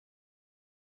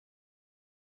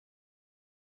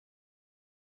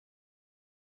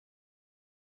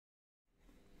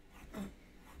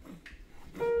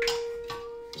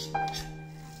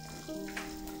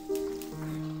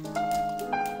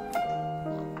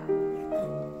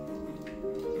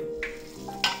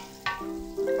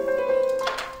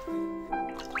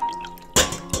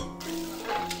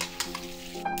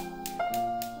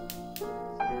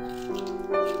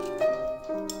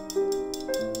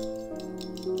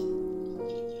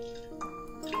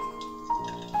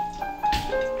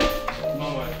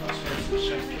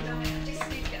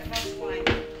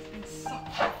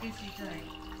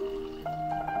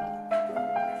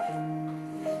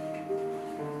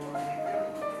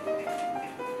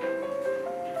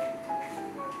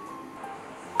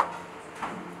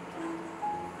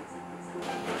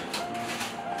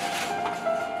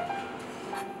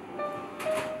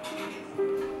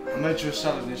made you a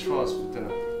salad and fries for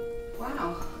dinner.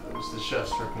 Wow. It was the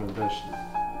chef's recommendation.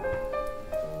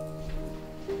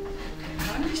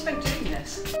 How long have you spent doing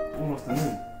this? All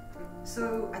afternoon.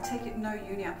 So, I take it no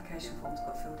uni application forms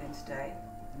got filled in today?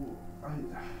 I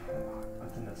didn't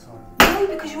have time. No,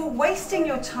 because you're wasting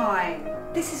your time.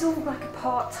 This is all like a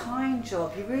part-time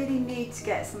job. You really need to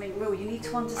get something real. You need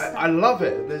to understand. I love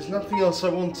it. There's nothing else I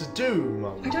want to do,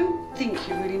 Mum. I don't think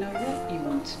you really know what you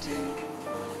want to do.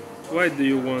 Why do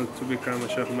you want to become a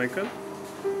chef, Michael?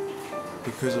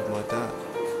 Because of my dad.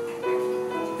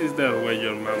 Is that why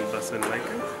your mom doesn't like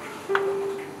it?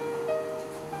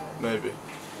 Maybe.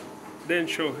 Then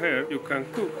show her you can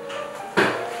cook.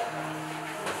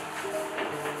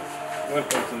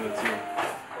 Welcome to the team.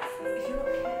 If you're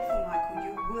not careful, Michael,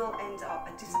 you will end up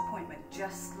a disappointment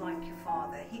just like your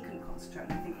father. He couldn't concentrate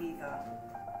on anything either.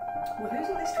 Well, who's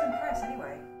all this to impress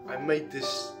anyway? I made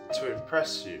this to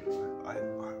impress you.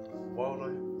 Why would I?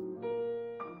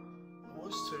 It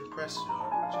was to impress you.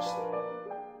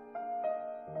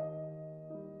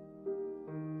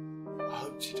 I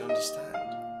hoped you'd understand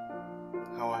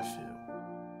how I feel.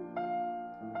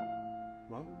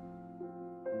 Mum?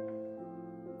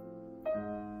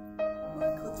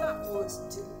 Michael, that was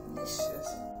delicious.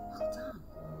 Well done.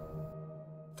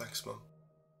 Thanks, Mum.